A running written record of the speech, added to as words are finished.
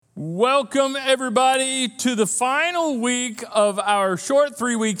Welcome, everybody, to the final week of our short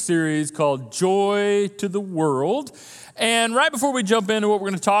 3-week series called Joy to the World. And right before we jump into what we're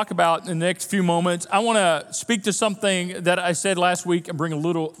going to talk about in the next few moments, I want to speak to something that I said last week and bring a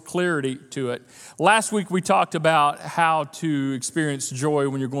little clarity to it. Last week, we talked about how to experience joy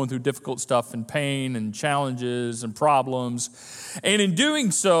when you're going through difficult stuff and pain and challenges and problems. And in doing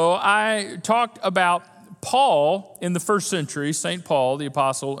so, I talked about Paul in the first century, St. Paul, the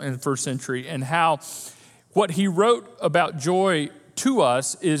apostle in the first century, and how what he wrote about joy to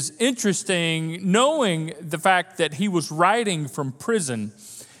us is interesting, knowing the fact that he was writing from prison.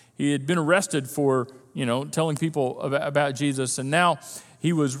 He had been arrested for, telling people about Jesus, and now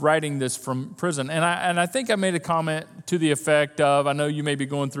he was writing this from prison. And I think I made a comment to the effect of, I know you may be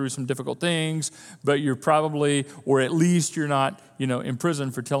going through some difficult things, but you're probably, or at least you're not, in prison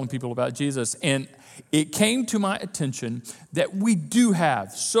for telling people about Jesus. And it came to my attention that we do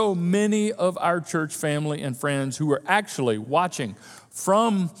have so many of our church family and friends who are actually watching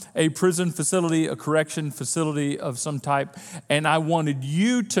from a prison facility, a correction facility of some type. And I wanted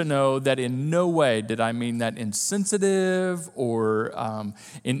you to know that in no way did I mean that insensitive or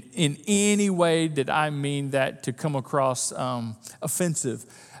in any way did I mean that to come across offensive.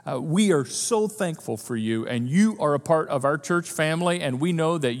 We are so thankful for you, and you are a part of our church family, and we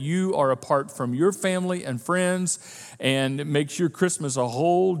know that you are apart from your family and friends, and it makes your Christmas a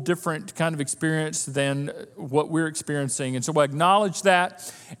whole different kind of experience than what we're experiencing. And so I acknowledge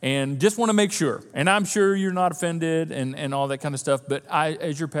that and just want to make sure, and I'm sure you're not offended and all that kind of stuff, but I,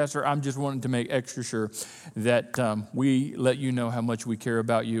 as your pastor, I'm just wanting to make extra sure that we let you know how much we care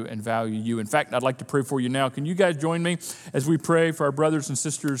about you and value you. In fact, I'd like to pray for you now. Can you guys join me as we pray for our brothers and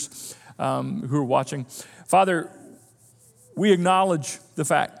sisters who are watching? Father, we acknowledge the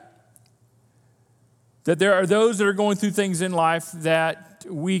fact that there are those that are going through things in life that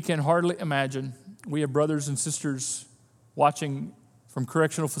we can hardly imagine. We have brothers and sisters watching from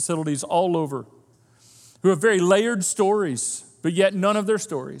correctional facilities all over who have very layered stories, but yet none of their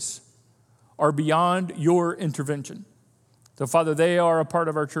stories are beyond your intervention. So, Father, they are a part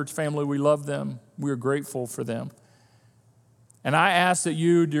of our church family. We love them. We are grateful for them. And I ask that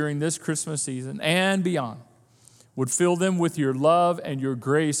you, during this Christmas season and beyond, would fill them with your love and your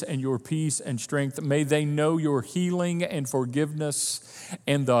grace and your peace and strength. May they know your healing and forgiveness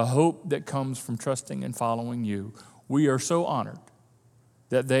and the hope that comes from trusting and following you. We are so honored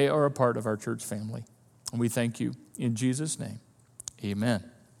that they are a part of our church family. And we thank you in Jesus' name. Amen.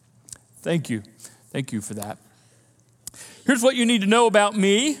 Thank you. Thank you for that. Here's what you need to know about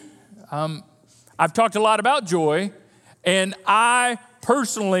me. I've talked a lot about joy, and I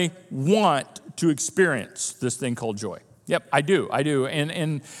personally want to experience this thing called joy. Yep, I do.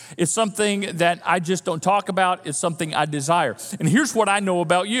 And it's something that I just don't talk about. It's something I desire. And here's what I know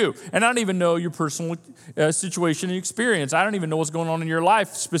about you. And I don't even know your personal situation and experience. I don't even know what's going on in your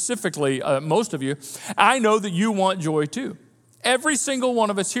life specifically, most of you. I know that you want joy too. Every single one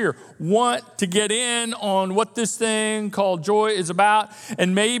of us here want to get in on what this thing called joy is about.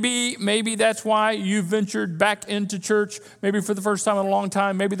 And maybe that's why you ventured back into church, maybe for the first time in a long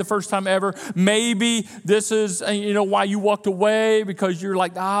time, maybe the first time ever. Maybe this is, why you walked away because you're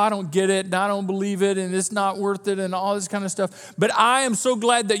like, I don't get it, and I don't believe it, and it's not worth it, and all this kind of stuff. But I am so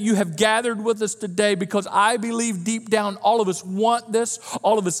glad that you have gathered with us today because I believe deep down all of us want this,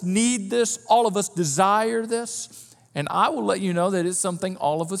 all of us need this, all of us desire this. And I will let you know that it's something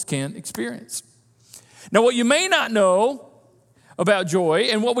all of us can experience. Now, what you may not know about joy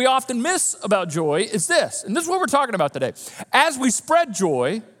and what we often miss about joy is this. And this is what we're talking about today. As we spread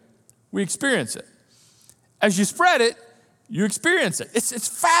joy, we experience it. As you spread it, you experience it. It's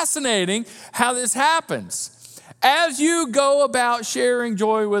fascinating how this happens. As you go about sharing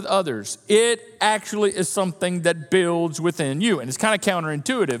joy with others, it actually is something that builds within you. And it's kind of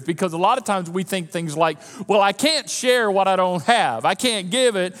counterintuitive because a lot of times we think things like, well, I can't share what I don't have. I can't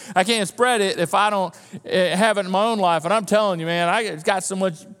give it. I can't spread it if I don't have it in my own life. And I'm telling you, man, I've got so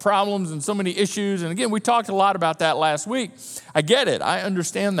much problems and so many issues. And again, we talked a lot about that last week. I get it. I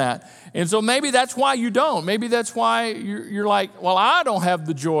understand that. And so maybe that's why you don't. Maybe that's why you're like, well, I don't have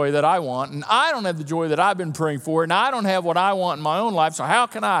the joy that I want, and I don't have the joy that I've been praying for, and I don't have what I want in my own life, so how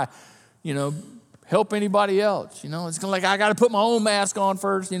can I, help anybody else? It's kind of like I got to put my own mask on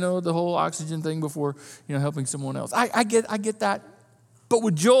first, the whole oxygen thing before, helping someone else. I get that. But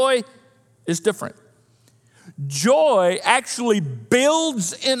with joy, it's different. Joy actually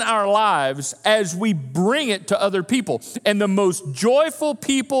builds in our lives as we bring it to other people. And the most joyful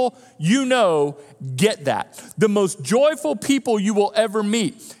people get that. The most joyful people you will ever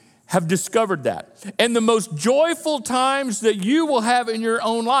meet have discovered that. And the most joyful times that you will have in your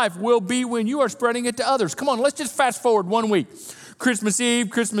own life will be when you are spreading it to others. Come on, let's just fast forward 1 week. Christmas Eve,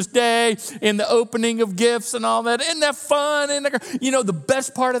 Christmas Day, and the opening of gifts and all that. Isn't that fun? The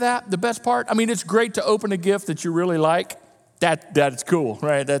best part of that, it's great to open a gift that you really like. That's cool,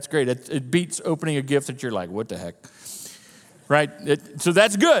 right? That's great. It beats opening a gift that you're like, what the heck? Right? So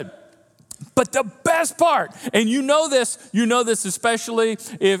that's good. But the best part, and you know this especially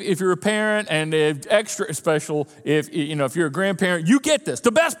if you're a parent, and extra special if you're a grandparent, you get this.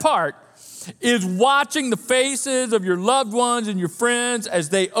 The best part is watching the faces of your loved ones and your friends as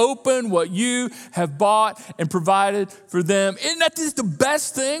they open what you have bought and provided for them. Isn't that just the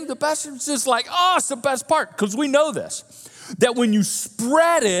best thing? The best is just like, it's the best part, because we know this, that when you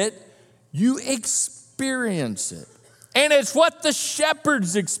spread it, you experience it. And it's what the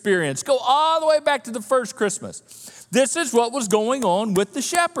shepherds experienced. Go all the way back to the first Christmas. This is what was going on with the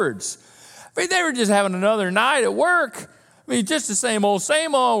shepherds. They were just having another night at work. Just the same old.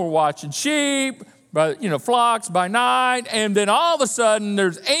 We're watching sheep, flocks by night. And then all of a sudden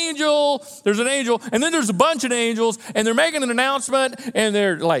there's an angel, and then there's a bunch of angels, and they're making an announcement, and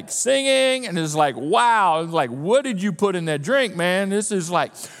they're like singing, and it's like, wow. It's like, what did you put in that drink, man? This is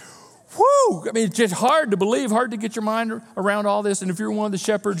like, whoo! It's just hard to believe, hard to get your mind around all this. And if you're one of the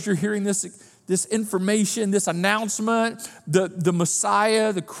shepherds, you're hearing this information, this announcement. The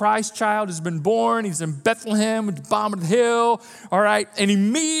Messiah, the Christ child has been born. He's in Bethlehem at the bottom of the hill. All right. And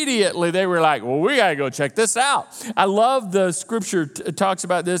immediately they were like, well, we got to go check this out. I love the scripture talks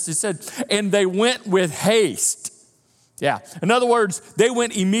about this. It said, and they went with haste. Yeah. In other words, they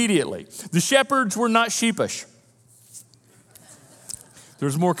went immediately. The shepherds were not sheepish.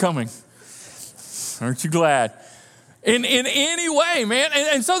 There's more coming. Aren't you glad? In any way, man.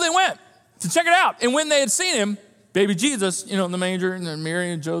 And so they went to check it out. And when they had seen him, baby Jesus, in the manger, and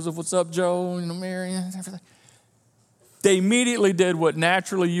Mary and Joseph, what's up, Joe? Mary and everything. They immediately did what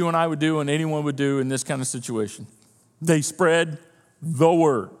naturally you and I would do and anyone would do in this kind of situation. They spread the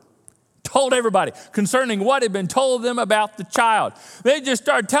word. Told everybody concerning what had been told them about the child. They just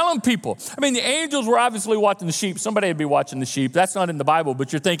started telling people. The angels were obviously watching the sheep. Somebody would be watching the sheep. That's not in the Bible,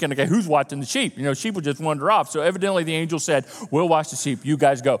 but you're thinking, okay, who's watching the sheep? Sheep would just wander off. So evidently the angel said, we'll watch the sheep. You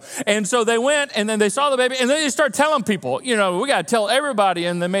guys go. And so they went, and then they saw the baby, and then they started telling people, we got to tell everybody.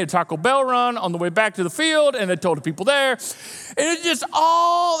 And they made a Taco Bell run on the way back to the field, and they told the people there. And it's just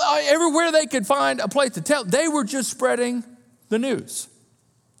everywhere they could find a place to tell. They were just spreading the news.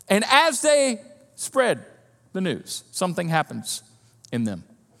 And as they spread the news, something happens in them.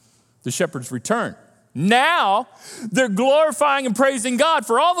 The shepherds return. Now they're glorifying and praising God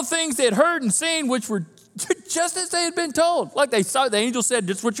for all the things they had heard and seen, which were just as they had been told. Like they saw, the angel said,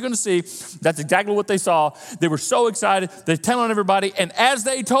 this is what you're going to see. That's exactly what they saw. They were so excited. They're telling everybody. And as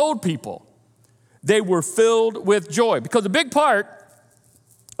they told people, they were filled with joy. Because a big part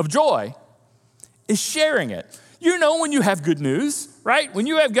of joy is sharing it. When you have good news, right? When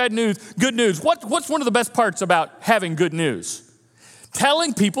you have good news, what's one of the best parts about having good news?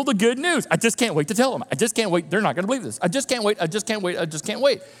 Telling people the good news. I just can't wait to tell them. I just can't wait. They're not going to believe this. I just can't wait.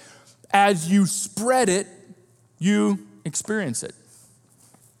 As you spread it, you experience it.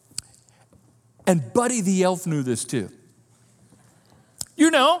 And Buddy the Elf knew this too.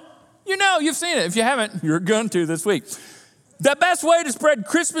 You've seen it. If you haven't, you're going to this week. The best way to spread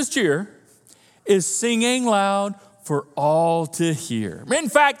Christmas cheer is singing loud for all to hear. In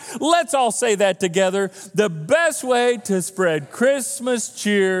fact, let's all say that together. The best way to spread Christmas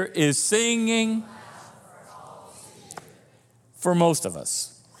cheer is singing for most of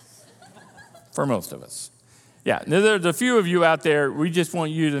us. For most of us. Yeah, there's a few of you out there, we just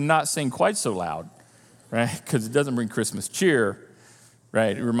want you to not sing quite so loud, right? Because it doesn't bring Christmas cheer,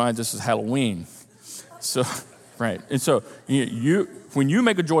 right? It reminds us of Halloween. So, right. And so when you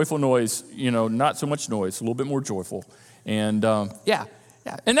make a joyful noise, not so much noise, a little bit more joyful. And yeah.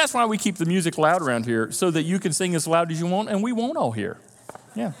 And that's why we keep the music loud around here, so that you can sing as loud as you want, and we won't all hear.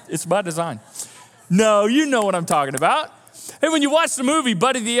 Yeah, it's by design. No, you know what I'm talking about. Hey, when you watch the movie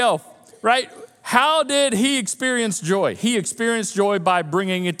Buddy the Elf, right? How did he experience joy? He experienced joy by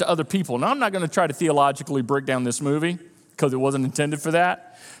bringing it to other people. Now, I'm not going to try to theologically break down this movie, because it wasn't intended for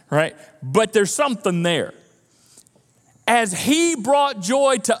that, right? But there's something there. As he brought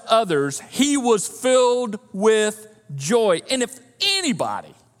joy to others, he was filled with joy. And if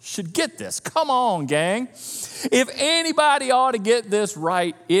anybody should get this, come on, gang. If anybody ought to get this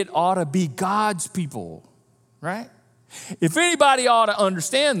right, it ought to be God's people, right? If anybody ought to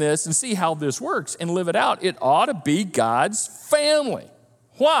understand this and see how this works and live it out, it ought to be God's family.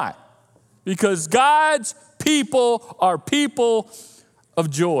 Why? Because God's people are people of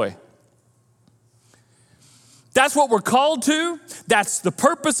joy. That's what we're called to. That's the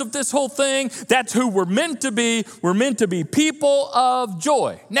purpose of this whole thing. That's who we're meant to be. We're meant to be people of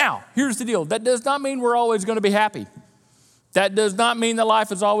joy. Now, here's the deal. That does not mean we're always going to be happy. That does not mean that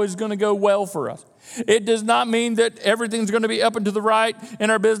life is always going to go well for us. It does not mean that everything's going to be up and to the right in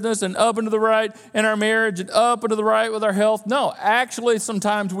our business and up and to the right in our marriage and up and to the right with our health. No, actually,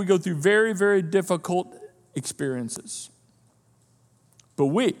 sometimes we go through very, very difficult experiences. But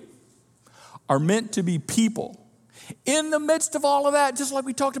we are meant to be people in the midst of all of that, just like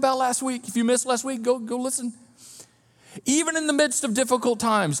we talked about last week. If you missed last week, go listen. Even in the midst of difficult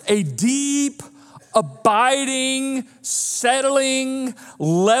times, a deep, abiding, settling,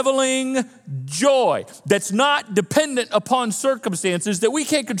 leveling joy that's not dependent upon circumstances that we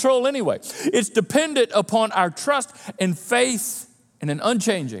can't control anyway. It's dependent upon our trust and faith in an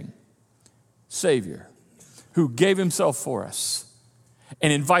unchanging Savior who gave himself for us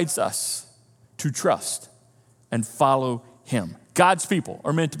and invites us to trust and follow him. God's people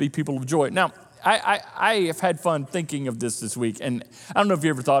are meant to be people of joy. Now, I have had fun thinking of this week, and I don't know if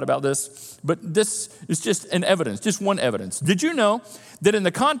you ever thought about this, but this is just an evidence, just one evidence. Did you know that in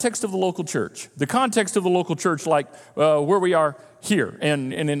the context of the local church like where we are here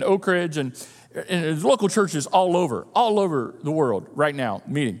and in Oak Ridge and there's local churches all over the world right now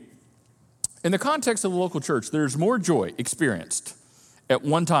meeting. In the context of the local church, there's more joy experienced at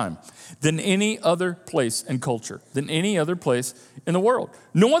one time than any other place and culture, than any other place in the world.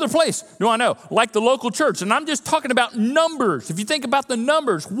 No other place, no, I know, like the local church. And I'm just talking about numbers. If you think about the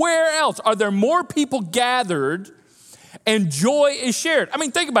numbers, where else are there more people gathered and joy is shared? I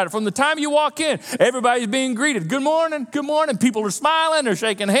mean, think about it. From the time you walk in, everybody's being greeted. Good morning, good morning. People are smiling, they're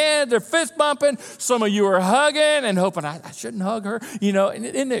shaking hands, they're fist bumping. Some of you are hugging and hoping, I shouldn't hug her. You know, and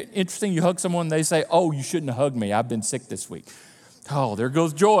isn't it interesting? You hug someone, they say, oh, you shouldn't have hugged me. I've been sick this week. Oh, there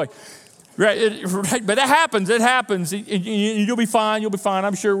goes joy. Right, but that happens. It happens. You'll be fine. You'll be fine.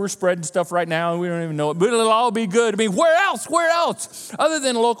 I'm sure we're spreading stuff right now, and we don't even know it. But it'll all be good. I mean, where else? Where else? Other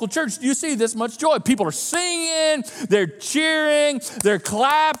than a local church, do you see this much joy? People are singing. They're cheering. They're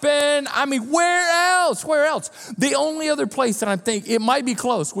clapping. I mean, where else? Where else? The only other place that I think it might be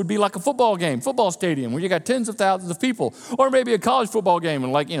close would be like a football game, football stadium, where you got tens of thousands of people, or maybe a college football game,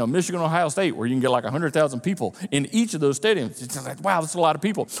 and like Michigan, Ohio State, where you can get like 100,000 people in each of those stadiums. It's like, wow, that's a lot of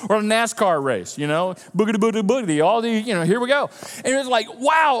people. Or a NASCAR race, boogity, boogity, boogity, all the, here we go. And it's like,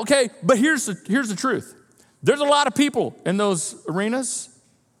 wow, okay, but here's the truth. There's a lot of people in those arenas,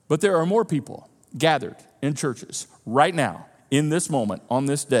 but there are more people gathered in churches right now, in this moment, on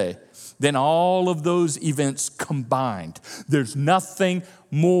this day, than all of those events combined. There's nothing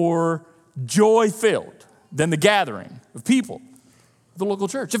more joy-filled than the gathering of people of the local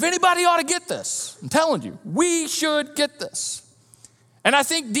church. If anybody ought to get this, I'm telling you, we should get this. And I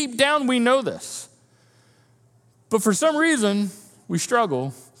think deep down we know this. But for some reason, we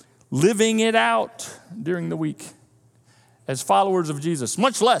struggle living it out during the week as followers of Jesus,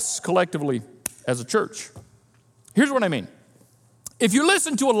 much less collectively as a church. Here's what I mean. If you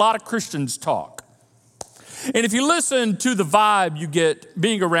listen to a lot of Christians talk, and if you listen to the vibe you get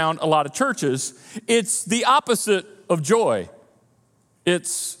being around a lot of churches, it's the opposite of joy.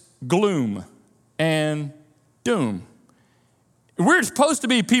 It's gloom and doom. We're supposed to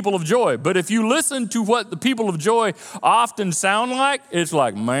be people of joy, but if you listen to what the people of joy often sound like, it's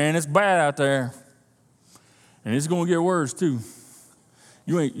like, man, it's bad out there. And it's going to get worse too.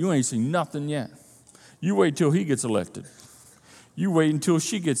 You ain't seen nothing yet. You wait till he gets elected. You wait until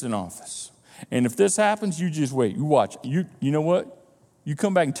she gets in office. And if this happens, you just wait. You watch. You know what? You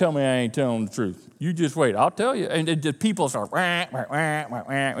come back and tell me I ain't telling the truth. You just wait. I'll tell you. And the people start, and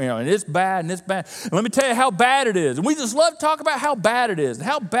it's bad, and it's bad. And let me tell you how bad it is. And we just love to talk about how bad it is,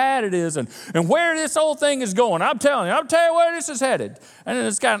 and where this whole thing is going. I'll tell you where this is headed. And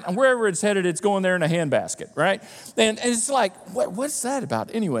it's got, wherever it's headed, it's going there in a handbasket, right? And it's like, what's that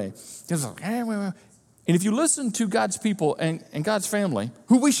about anyway? It's like, and if you listen to God's people and God's family,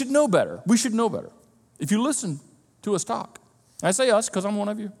 who we should know better, if you listen to us talk, I say us because I'm one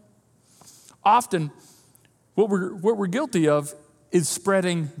of you. Often, what we're guilty of is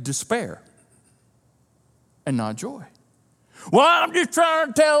spreading despair and not joy. Well, I'm just trying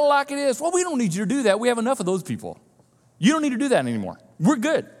to tell it like it is. Well, we don't need you to do that. We have enough of those people. You don't need to do that anymore. We're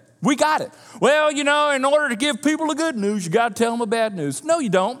good. We got it. Well, in order to give people the good news, you got to tell them the bad news. No, you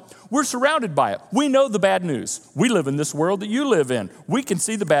don't. We're surrounded by it. We know the bad news. We live in this world that you live in. We can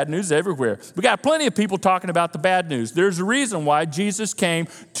see the bad news everywhere. We got plenty of people talking about the bad news. There's a reason why Jesus came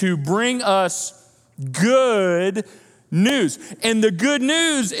to bring us good news. And the good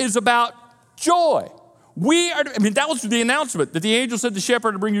news is about joy. That was the announcement that the angel said to the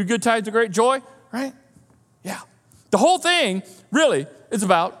shepherd to bring you good tidings of great joy, right? Yeah. The whole thing really is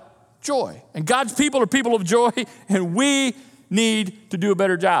about joy. And God's people are people of joy, and we need to do a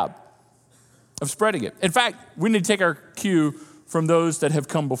better job of spreading it. In fact, we need to take our cue from those that have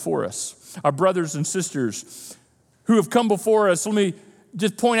come before us, our brothers and sisters who have come before us. Let me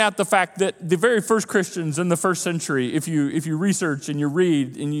just point out the fact that the very first Christians in the first century, if you research and you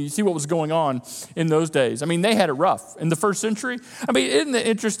read and you see what was going on in those days, I mean, they had it rough in the first century. I mean, isn't it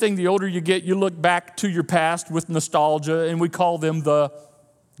interesting, the older you get, you look back to your past with nostalgia, and we call them the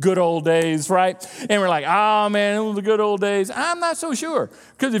good old days, right? And we're like, oh man, it was the good old days. I'm not so sure.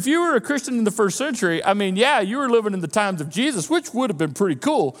 Because if you were a Christian in the first century, I mean, yeah, you were living in the times of Jesus, which would have been pretty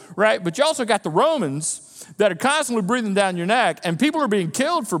cool, right? But you also got the Romans that are constantly breathing down your neck, and people are being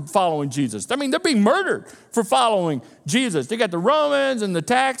killed for following Jesus. I mean, they're being murdered for following Jesus. They got the Romans and the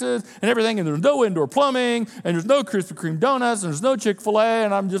taxes and everything, and there's no indoor plumbing, and there's no Krispy Kreme donuts, and there's no Chick-fil-A,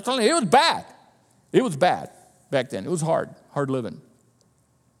 and I'm just telling you, it was bad. It was bad back then. It was hard living.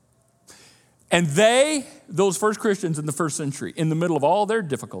 And those first Christians in the first century, in the middle of all their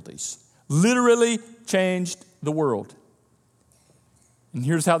difficulties, literally changed the world. And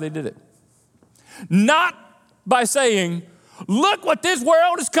here's how they did it. Not by saying, look what this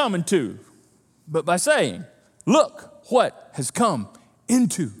world is coming to, but by saying, look what has come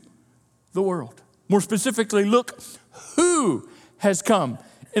into the world. More specifically, look who has come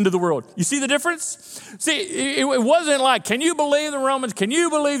into the world. You see the difference? See, it wasn't like, can you believe the Romans? Can you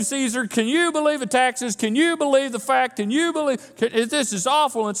believe Caesar? Can you believe the taxes? Can you believe the fact? Can you believe, this is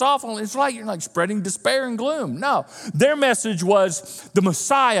awful, it's awful. It's like you're like spreading despair and gloom. No, their message was the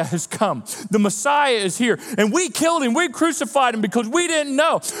Messiah has come. The Messiah is here. And we killed him, we crucified him because we didn't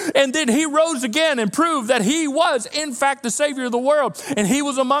know. And then he rose again and proved that he was in fact the Savior of the world. And he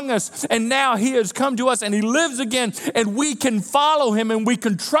was among us. And now he has come to us and he lives again. And we can follow him and we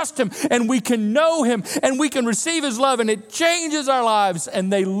can trust him and we can know him and we can receive his love, and it changes our lives.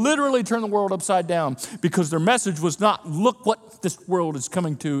 And they literally turn the world upside down because their message was not look what this world is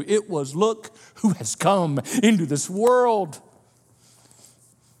coming to. It was look who has come into this world.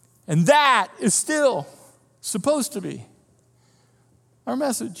 And that is still supposed to be our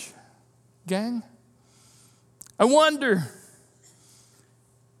message, gang. I wonder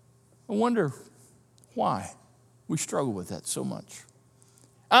why we struggle with that so much.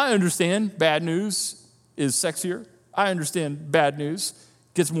 I understand bad news is sexier. I understand bad news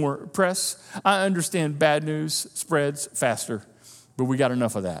gets more press. I understand bad news spreads faster, but we got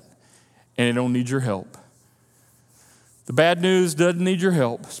enough of that, and it don't need your help. The bad news doesn't need your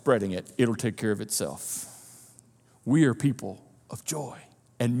help spreading it. It'll take care of itself. We are people of joy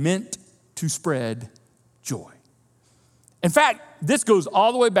and meant to spread joy. In fact, this goes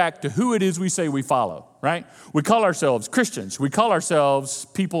all the way back to who it is we say we follow, right? We call ourselves Christians. We call ourselves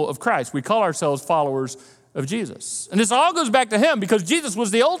people of Christ. We call ourselves followers of Jesus. And this all goes back to him because Jesus was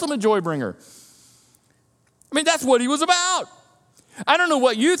the ultimate joy bringer. I mean, that's what he was about. I don't know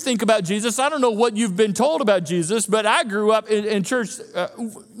what you think about Jesus. I don't know what you've been told about Jesus, but I grew up in church,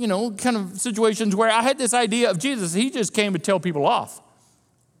 kind of situations where I had this idea of Jesus. He just came to tell people off.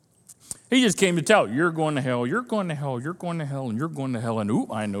 He just came to tell, you're going to hell, you're going to hell, you're going to hell, and you're going to hell. And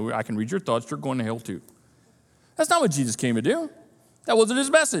I know, I can read your thoughts, you're going to hell too. That's not what Jesus came to do. That wasn't his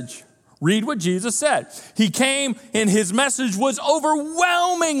message. Read what Jesus said. He came and his message was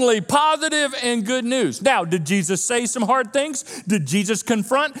overwhelmingly positive and good news. Now, did Jesus say some hard things? Did Jesus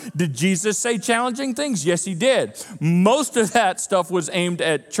confront? Did Jesus say challenging things? Yes, he did. Most of that stuff was aimed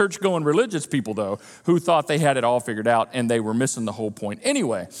at church-going religious people, though, who thought they had it all figured out and they were missing the whole point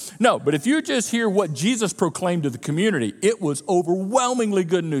anyway. No, but if you just hear what Jesus proclaimed to the community, it was overwhelmingly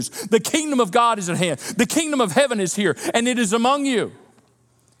good news. The kingdom of God is at hand. The kingdom of heaven is here, and it is among you.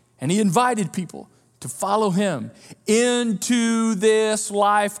 And he invited people to follow him into this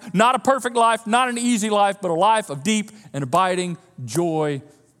life, not a perfect life, not an easy life, but a life of deep and abiding joy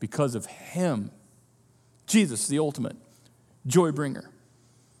because of him. Jesus, the ultimate joy bringer.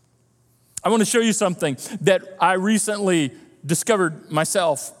 I want to show you something that I recently discovered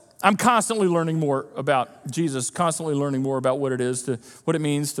myself. I'm constantly learning more about Jesus, constantly learning more about what it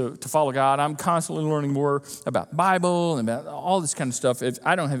means to follow God. I'm constantly learning more about Bible and about all this kind of stuff.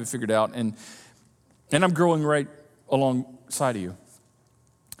 I don't have it figured out, and I'm growing right alongside of you.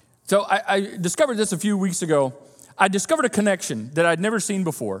 So I discovered this a few weeks ago. I discovered a connection that I'd never seen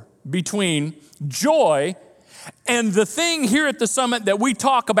before between joy and the thing here at the summit that we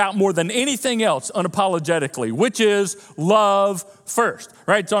talk about more than anything else unapologetically, which is love first,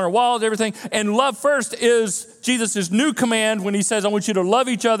 right? It's on our walls, everything. And love first is Jesus' new command when he says, I want you to love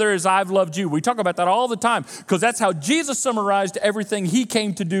each other as I've loved you. We talk about that all the time because that's how Jesus summarized everything he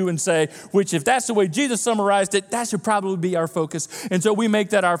came to do and say, which if that's the way Jesus summarized it, that should probably be our focus. And so we make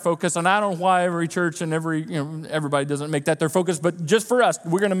that our focus. And I don't know why every church and everybody doesn't make that their focus, but just for us,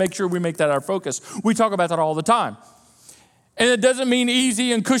 we're going to make sure we make that our focus. We talk about that all the time. And it doesn't mean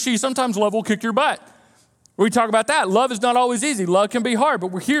easy and cushy. Sometimes love will kick your butt. We talk about that. Love is not always easy. Love can be hard, but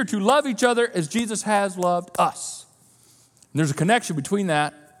we're here to love each other as Jesus has loved us. And there's a connection between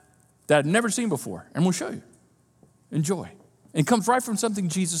that I've never seen before, and we'll show you. Enjoy. It comes right from something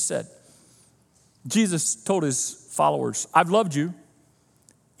Jesus said. Jesus told his followers, I've loved you,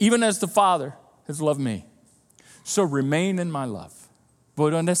 even as the Father has loved me. So remain in my love. Boy,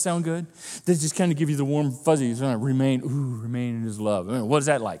 doesn't that sound good? They just kind of give you the warm fuzzies. Remain in his love. I mean, what is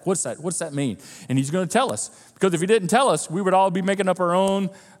that like? What's that mean? And he's going to tell us. Because if he didn't tell us, we would all be making up our own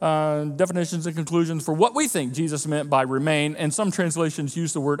definitions and conclusions for what we think Jesus meant by remain. And some translations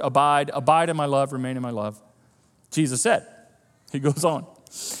use the word abide. Abide in my love, remain in my love. Jesus said. He goes on.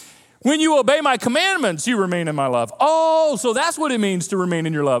 When you obey my commandments, you remain in my love. Oh, so that's what it means to remain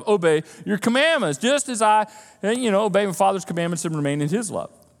in your love. Obey your commandments, just as I, obey my Father's commandments and remain in his love.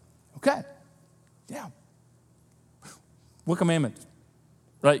 Okay. Yeah. What commandments?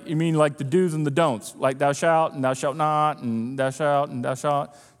 Right? You mean like the do's and the don'ts, like thou shalt and thou shalt not and thou shalt and thou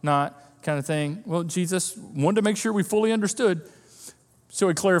shalt not kind of thing. Well, Jesus wanted to make sure we fully understood, so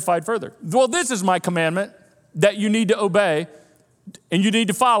he clarified further. Well, this is my commandment that you need to obey and you need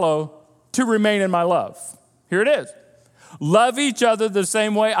to follow to remain in my love. Here it is. Love each other the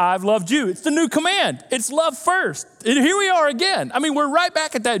same way I've loved you. It's the new command. It's love first. And here we are again. I mean, we're right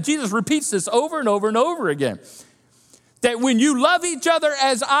back at that. Jesus repeats this over and over and over again. That when you love each other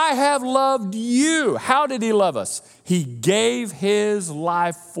as I have loved you, how did he love us? He gave his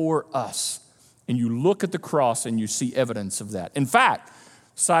life for us. And you look at the cross and you see evidence of that. In fact,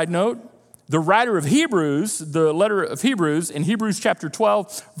 side note, the writer of Hebrews, the letter of Hebrews, in Hebrews chapter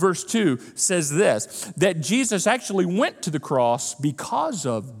 12, verse 2, says this, that Jesus actually went to the cross because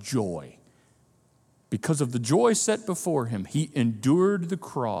of joy. Because of the joy set before him, he endured the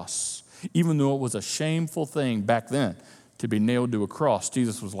cross, even though it was a shameful thing back then to be nailed to a cross.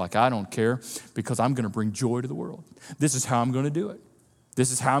 Jesus was like, I don't care, because I'm going to bring joy to the world. This is how I'm going to do it.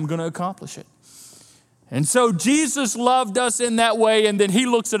 This is how I'm going to accomplish it. And so Jesus loved us in that way, and then he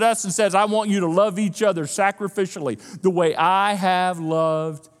looks at us and says, I want you to love each other sacrificially the way I have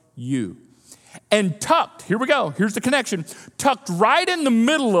loved you. And tucked, here we go, here's the connection, tucked right in the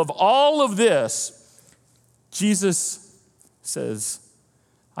middle of all of this, Jesus says,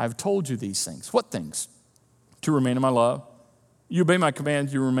 I've told you these things. What things? To remain in my love. You obey my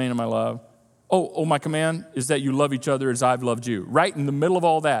commands, you remain in my love. Oh, my command is that you love each other as I've loved you. Right in the middle of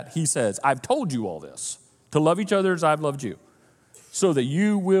all that, he says, I've told you all this, to love each other as I've loved you, so that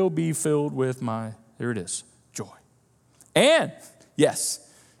you will be filled with my, there it is, joy. And, yes,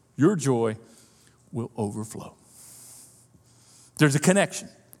 your joy will overflow. There's a connection.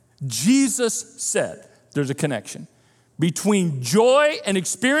 Jesus said there's a connection between joy and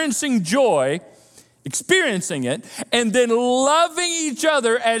experiencing it, and then loving each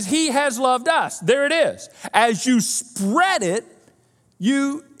other as he has loved us. There it is. As you spread it,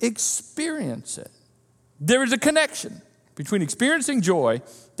 you experience it. There is a connection between experiencing joy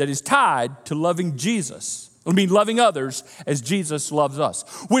that is tied to loving Jesus. Loving others as Jesus loves us.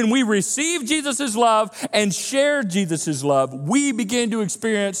 When we receive Jesus' love and share Jesus' love, we begin to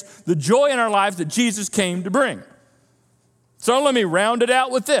experience the joy in our lives that Jesus came to bring. So let me round it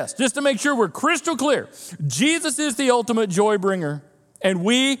out with this, just to make sure we're crystal clear. Jesus is the ultimate joy bringer, and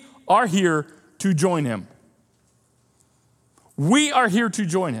we are here to join him. We are here to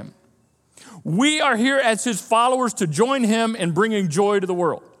join him. We are here as his followers to join him in bringing joy to the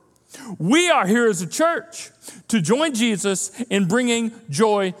world. We are here as a church to join Jesus in bringing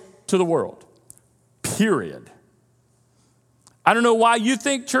joy to the world. Period. I don't know why you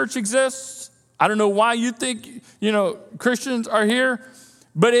think church exists. I don't know why you think, Christians are here,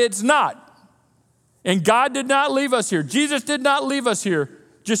 but it's not. And God did not leave us here. Jesus did not leave us here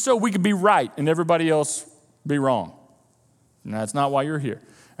just so we could be right and everybody else be wrong. And that's not why you're here.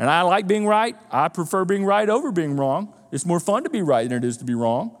 And I like being right. I prefer being right over being wrong. It's more fun to be right than it is to be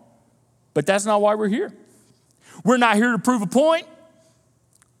wrong. But that's not why we're here. We're not here to prove a point.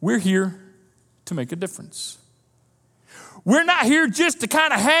 We're here to make a difference. We're not here just to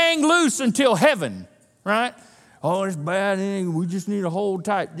kind of hang loose until heaven, right? oh, it's bad, we just need to hold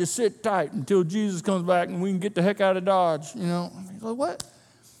tight, just sit tight until Jesus comes back and we can get the heck out of Dodge, Like, what?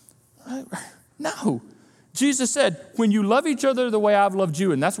 No. Jesus said, when you love each other the way I've loved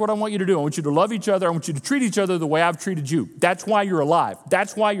you, and that's what I want you to do. I want you to love each other. I want you to treat each other the way I've treated you. That's why you're alive.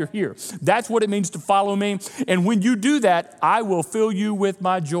 That's why you're here. That's what it means to follow me. And when you do that, I will fill you with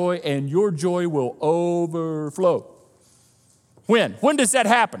my joy, and your joy will overflow. When? When does that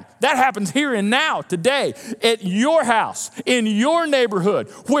happen? That happens here and now, today, at your house, in your neighborhood,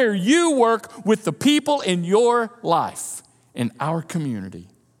 where you work with the people in your life, in our community.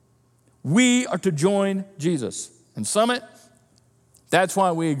 We are to join Jesus. And Summit, that's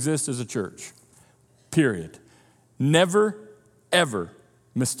why we exist as a church. Period. Never, ever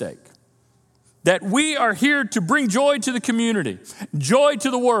mistake. That we are here to bring joy to the community, joy to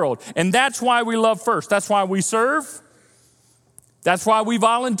the world. And that's why we love First. That's why we serve. That's why we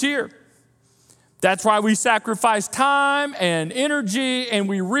volunteer. That's why we sacrifice time and energy and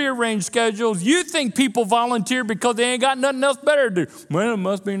we rearrange schedules. You think people volunteer because they ain't got nothing else better to do. Well, it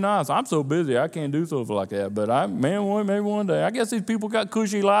must be nice. I'm so busy, I can't do stuff like that. But maybe one day. I guess these people got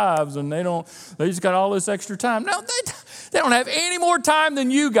cushy lives and they just got all this extra time. No, they don't have any more time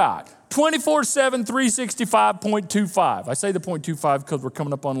than you got. 24/7, 365.25. I say the 0.25 because we're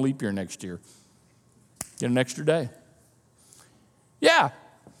coming up on leap year next year. Get an extra day. Yeah.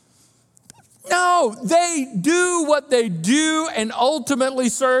 No, they do what they do and ultimately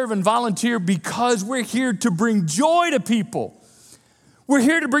serve and volunteer because we're here to bring joy to people. We're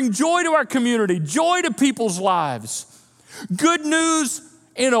here to bring joy to our community, joy to people's lives. Good news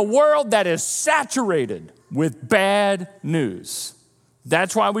in a world that is saturated with bad news.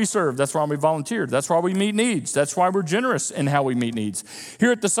 That's why we serve. That's why we volunteer. That's why we meet needs. That's why we're generous in how we meet needs.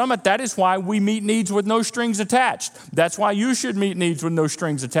 Here at the Summit, that is why we meet needs with no strings attached. That's why you should meet needs with no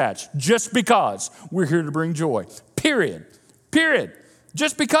strings attached. Just because we're here to bring joy. Period. Period.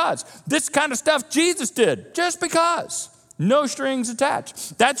 Just because. This kind of stuff Jesus did. Just because. No strings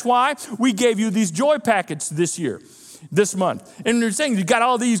attached. That's why we gave you these joy packets this month. And they're saying you got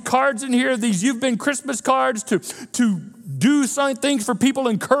all these cards in here, these You've Been Christmas cards to do some things for people,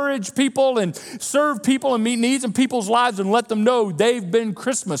 encourage people and serve people and meet needs in people's lives and let them know they've been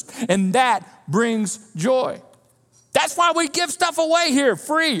Christmas. And that brings joy. That's why we give stuff away here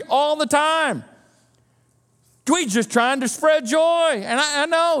free all the time. We're just trying to spread joy. And I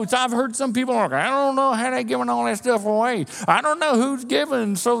know, I've heard some people like, I don't know how they're giving all that stuff away. I don't know who's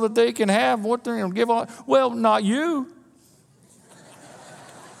giving so that they can have what they're going to give away. Well, not you.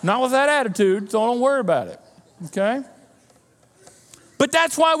 Not with that attitude, so don't worry about it. Okay? But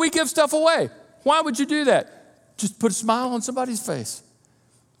that's why we give stuff away. Why would you do that? Just put a smile on somebody's face.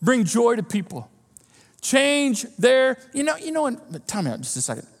 Bring joy to people. Change their, time out just a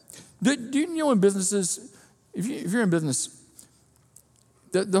second. Do you know in businesses, if you're in business,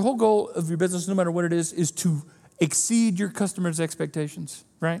 the whole goal of your business, no matter what it is to exceed your customers' expectations,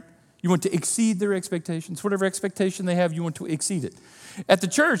 right? You want to exceed their expectations. Whatever expectation they have, you want to exceed it. At the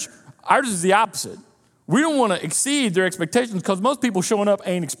church, ours is the opposite. We don't want to exceed their expectations because most people showing up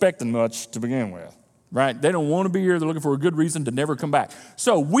ain't expecting much to begin with, right? They don't want to be here. They're looking for a good reason to never come back.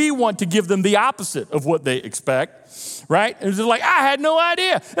 So we want to give them the opposite of what they expect, right? It's just like, I had no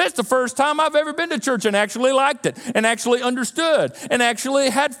idea. That's the first time I've ever been to church and actually liked it and actually understood and actually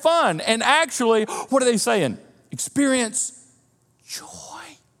had fun and actually, what are they saying? Experience joy.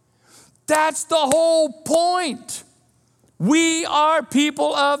 That's the whole point. We are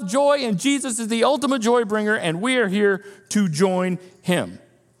people of joy, and Jesus is the ultimate joy bringer, and we are here to join him.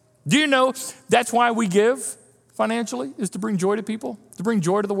 Do you know that's why we give financially, is to bring joy to people, to bring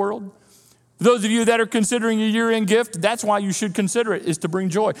joy to the world? For those of you that are considering a year-end gift, that's why you should consider it, is to bring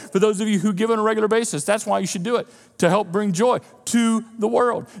joy. For those of you who give on a regular basis, that's why you should do it, to help bring joy to the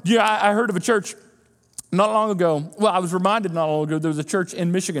world. I heard of a church not long ago. Well, I was reminded not long ago, there was a church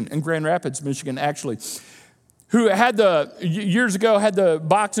in Michigan, in Grand Rapids, Michigan, actually, who years ago had the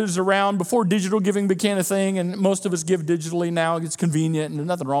boxes around before digital giving became a thing, and most of us give digitally now. It's convenient, and there's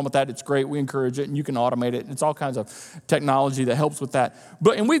nothing wrong with that. It's great. We encourage it, and you can automate it. It's all kinds of technology that helps with that.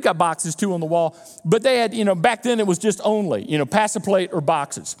 And we've got boxes, too, on the wall. But they had, back then it was just only, pass a plate or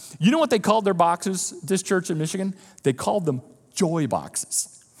boxes. You know what they called their boxes, this church in Michigan? They called them joy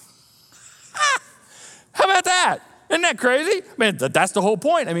boxes. How about that? Isn't that crazy? Man, that's the whole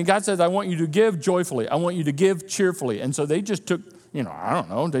point. God says, I want you to give joyfully. I want you to give cheerfully. And so they just took,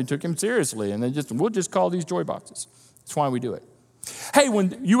 they took him seriously. And we'll just call these joy boxes. That's why we do it. Hey,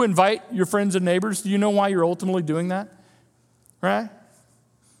 when you invite your friends and neighbors, do you know why you're ultimately doing that? Right?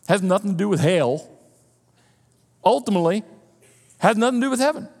 Has nothing to do with hell. Ultimately, has nothing to do with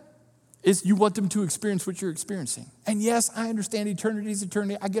heaven. is you want them to experience what you're experiencing. And yes, I understand eternity is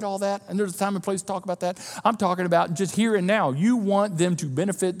eternity. I get all that. And there's a time and place to talk about that. I'm talking about just here and now. You want them to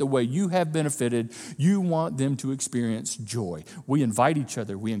benefit the way you have benefited. You want them to experience joy. We invite each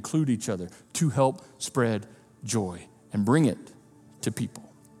other. We include each other to help spread joy and bring it to people.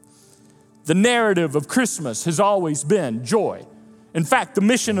 The narrative of Christmas has always been joy. In fact, the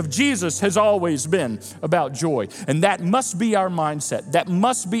mission of Jesus has always been about joy. And that must be our mindset. That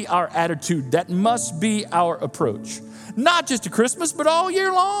must be our attitude. That must be our approach. Not just to Christmas, but all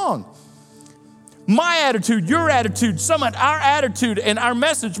year long. My attitude, your attitude, Summit, our attitude and our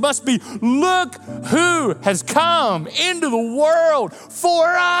message must be, look who has come into the world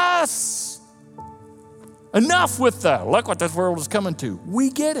for us. Enough with the, look what this world is coming to. We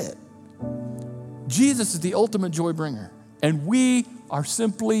get it. Jesus is the ultimate joy bringer. And we are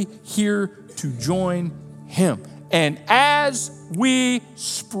simply here to join him. And as we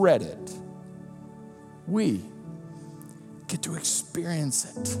spread it, we get to experience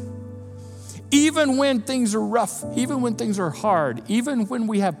it. Even when things are rough, even when things are hard, even when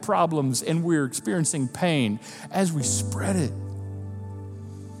we have problems and we're experiencing pain, as we spread it,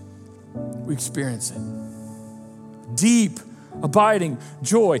 we experience it. Deep, abiding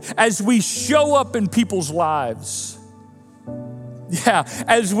joy as we show up in people's lives. Yeah,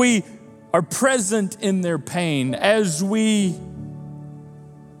 as we are present in their pain, as we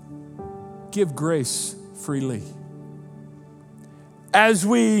give grace freely, as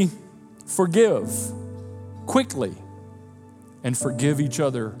we forgive quickly and forgive each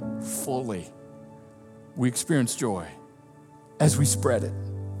other fully, we experience joy as we spread it,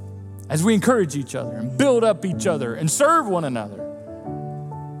 as we encourage each other and build up each other and serve one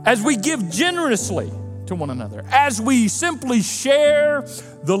another, as we give generously to one another, as we simply share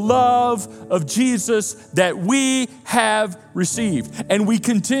the love of Jesus that we have received and we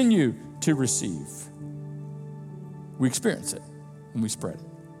continue to receive. We experience it and we spread it.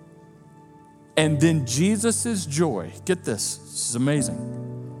 And then Jesus' joy, get this is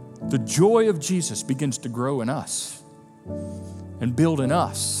amazing. The joy of Jesus begins to grow in us and build in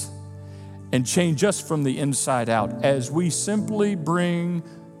us and change us from the inside out as we simply bring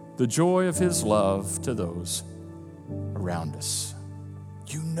the joy of his love to those around us.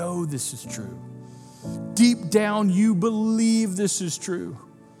 You know this is true. Deep down, you believe this is true.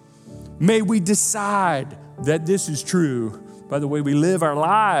 May we decide that this is true by the way we live our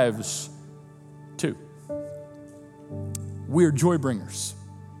lives too. We're joy bringers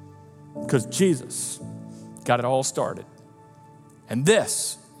because Jesus got it all started. And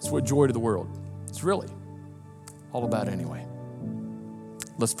this is what joy to the world is really all about anyway.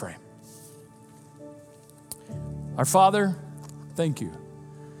 Let's pray. Our Father, thank you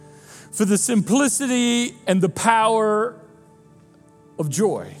for the simplicity and the power of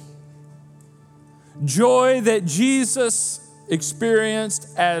joy. Joy that Jesus experienced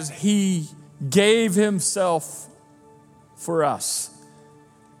as he gave himself for us.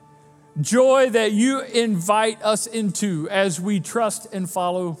 Joy that you invite us into as we trust and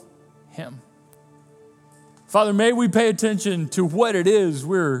follow him. Father, may we pay attention to what it is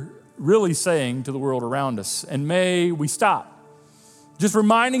we're really saying to the world around us. And may we stop just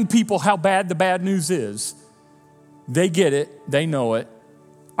reminding people how bad the bad news is. They get it. They know it.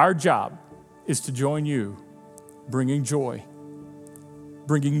 Our job is to join you, bringing joy,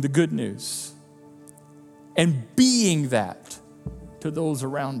 bringing the good news, and being that to those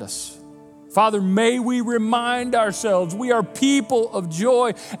around us. Father, may we remind ourselves we are people of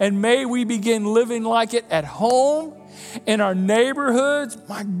joy, and may we begin living like it at home, in our neighborhoods,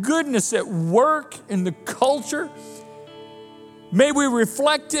 my goodness, at work, in the culture. May we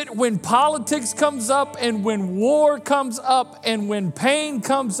reflect it when politics comes up and when war comes up and when pain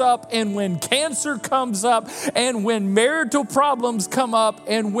comes up and when cancer comes up and when marital problems come up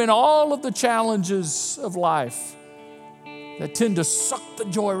and when all of the challenges of life that tend to suck the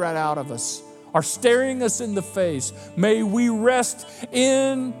joy right out of us are staring us in the face. May we rest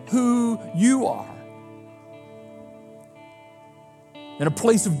in who you are, in a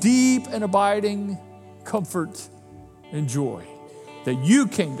place of deep and abiding comfort and joy that you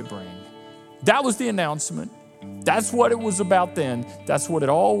came to bring. That was the announcement. That's what it was about then. That's what it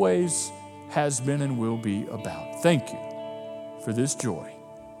always has been and will be about. Thank you for this joy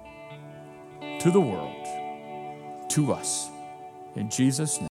to the world, to us. In Jesus' name.